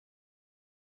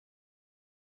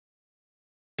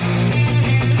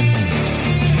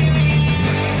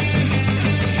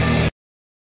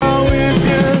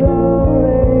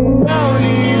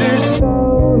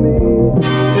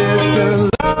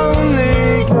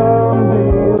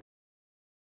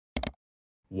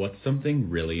What's something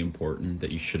really important that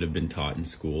you should have been taught in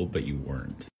school but you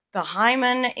weren't? The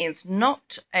hymen is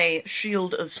not a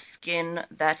shield of skin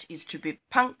that is to be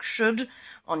punctured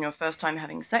on your first time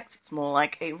having sex. It's more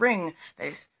like a ring that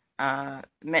is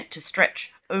meant to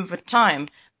stretch over time,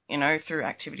 you know, through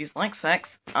activities like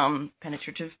sex,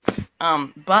 penetrative,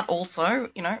 but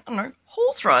also, you know, I don't know,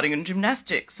 horse riding and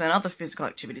gymnastics and other physical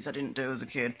activities I didn't do as a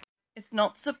kid. It's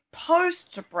not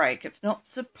supposed to break. It's not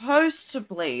supposed to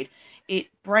bleed. It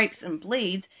breaks and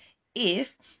bleeds if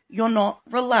you're not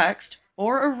relaxed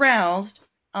or aroused,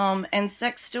 and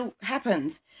sex still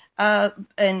happens.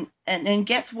 And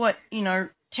guess what, you know,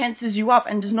 tenses you up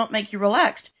and does not make you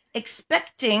relaxed,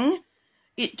 expecting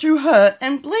it to hurt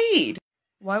and bleed.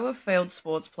 Why were failed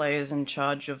sports players in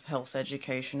charge of health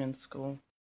education in school?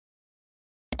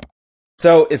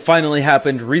 So it finally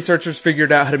happened. Researchers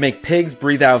figured out how to make pigs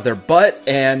breathe out of their butt,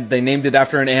 and they named it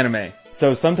after an anime.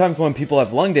 So sometimes when people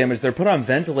have lung damage, they're put on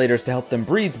ventilators to help them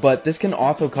breathe, but this can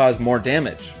also cause more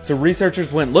damage. So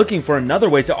researchers went looking for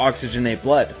another way to oxygenate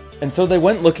blood. And so they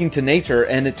went looking to nature,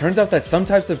 and it turns out that some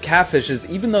types of catfishes,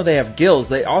 even though they have gills,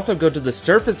 they also go to the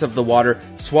surface of the water,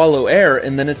 swallow air,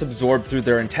 and then it's absorbed through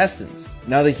their intestines.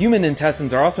 Now the human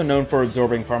intestines are also known for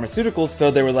absorbing pharmaceuticals,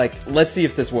 so they were like, let's see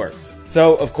if this works.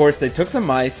 So, of course, they took some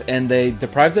mice, and they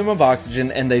deprived them of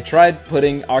oxygen, and they tried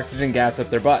putting oxygen gas up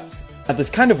their butts. Now,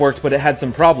 this kind of worked, but it had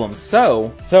some problems.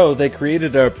 So they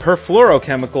created a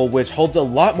perfluorochemical which holds a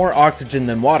lot more oxygen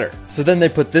than water. So then they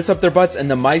put this up their butts, and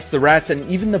the mice, the rats, and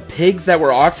even the pigs that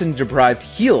were oxygen deprived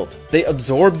healed. They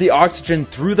absorbed the oxygen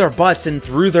through their butts and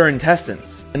through their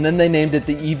intestines. And then they named it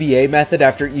the EVA method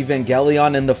after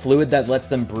Evangelion and the fluid that lets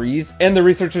them breathe. And the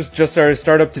researchers just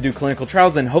started up to do clinical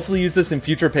trials and hopefully use this in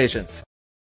future patients.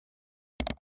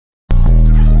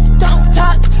 Don't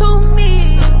talk to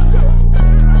me.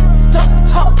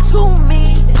 Talk to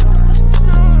me.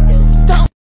 Don't.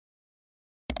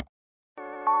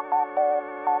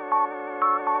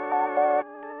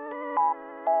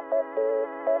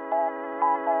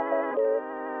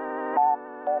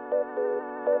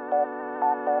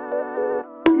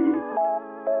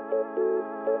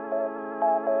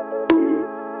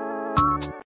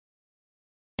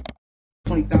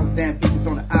 $20,000 damn bitches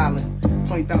on the island.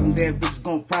 20,000 damn bitches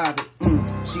going private.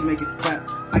 She make it clap.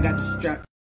 I got the strap.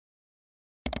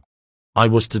 I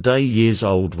was today years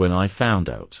old when I found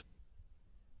out.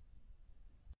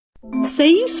 Say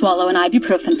you swallow an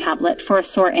ibuprofen tablet for a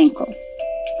sore ankle.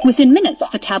 Within minutes,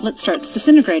 the tablet starts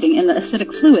disintegrating in the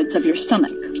acidic fluids of your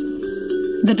stomach.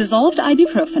 The dissolved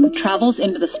ibuprofen travels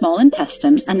into the small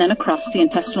intestine and then across the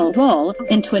intestinal wall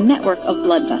into a network of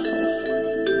blood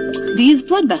vessels. These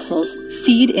blood vessels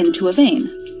feed into a vein,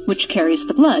 which carries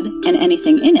the blood and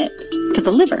anything in it to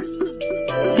the liver.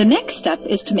 The next step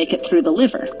is to make it through the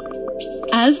liver.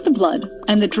 As the blood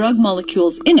and the drug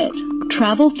molecules in it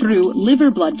travel through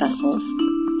liver blood vessels,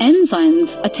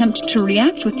 enzymes attempt to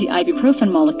react with the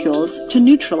ibuprofen molecules to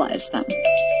neutralize them.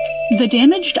 The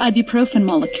damaged ibuprofen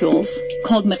molecules,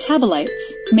 called metabolites,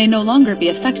 may no longer be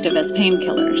effective as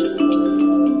painkillers.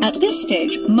 At this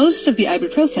stage, most of the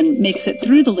ibuprofen makes it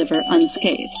through the liver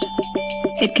unscathed.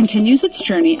 It continues its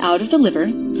journey out of the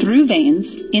liver, through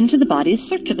veins, into the body's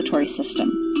circulatory system.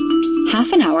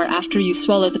 Half an hour after you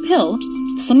swallow the pill,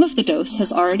 some of the dose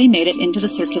has already made it into the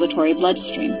circulatory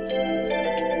bloodstream.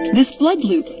 This blood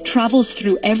loop travels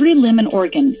through every limb and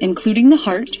organ, including the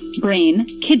heart,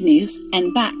 brain, kidneys,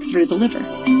 and back through the liver.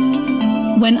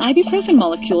 When ibuprofen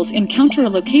molecules encounter a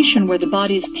location where the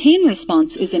body's pain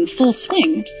response is in full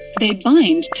swing, they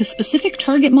bind to specific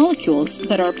target molecules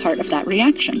that are part of that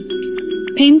reaction.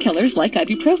 Painkillers like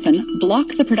ibuprofen block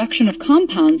the production of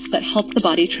compounds that help the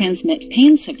body transmit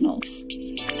pain signals.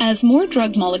 As more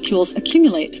drug molecules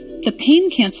accumulate, the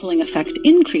pain-canceling effect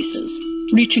increases,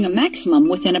 reaching a maximum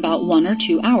within about 1 or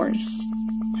 2 hours.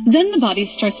 Then the body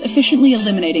starts efficiently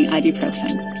eliminating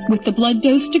ibuprofen, with the blood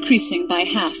dose decreasing by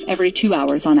half every 2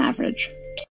 hours on average.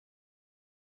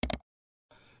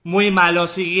 Muy malo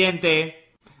siguiente.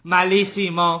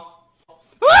 Malísimo.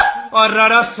 ¡Ah!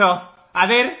 Horroroso. A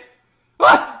ver.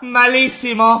 ¡Ah!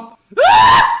 Malísimo.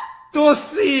 ¡Ah! Tú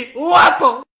sí,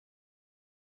 guapo.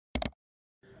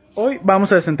 Hoy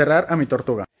vamos a desenterrar a mi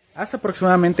tortuga. Hace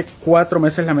aproximadamente 4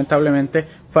 meses lamentablemente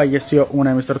falleció una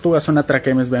de mis tortugas, una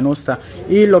Trachemis venusta,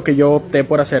 y lo que yo opté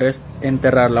por hacer es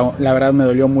enterrarla. La verdad me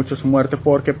dolió mucho su muerte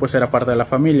porque pues era parte de la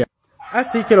familia.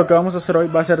 Así que lo que vamos a hacer hoy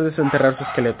va a ser desenterrar su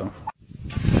esqueleto.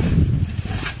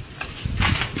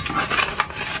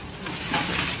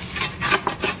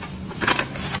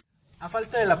 A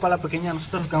falta de la pala pequeña,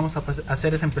 nosotros lo que vamos a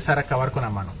hacer es empezar a cavar con la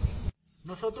mano.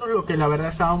 Nosotros lo que la verdad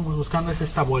estábamos buscando es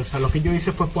esta bolsa. Lo que yo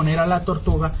hice fue poner a la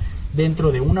tortuga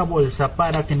dentro de una bolsa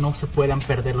para que no se puedan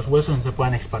perder los huesos y se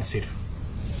puedan esparcir.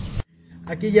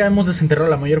 Aquí ya hemos desenterrado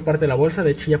la mayor parte de la bolsa,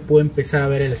 de hecho ya puedo empezar a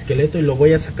ver el esqueleto y lo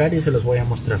voy a sacar y se los voy a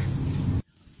mostrar.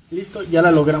 Listo, ya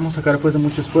la logramos sacar después de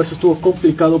mucho esfuerzo. Estuvo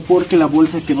complicado porque la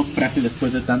bolsa quedó frágil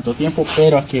después de tanto tiempo,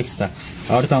 pero aquí está.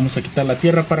 Ahorita vamos a quitar la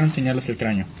tierra para enseñarles el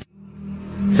cráneo.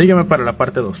 Sígueme para la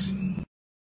parte 2.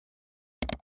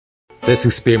 This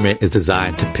experiment is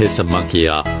designed to piss a monkey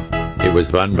off. It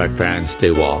was run by Franz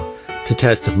de Waal to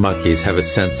test if monkeys have a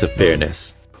sense of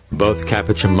fairness. Both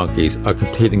capuchin monkeys are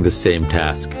completing the same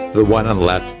task. The one on the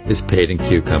left is paid in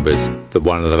cucumbers. The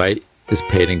one on the right is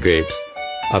paid in grapes,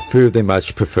 a food they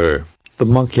much prefer. The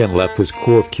monkey on the left was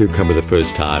cool with cucumber the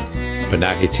first time, but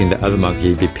now he's seen the other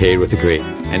monkey be paid with a grape,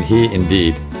 and he,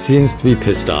 indeed, seems to be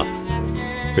pissed off.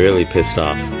 Really pissed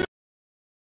off.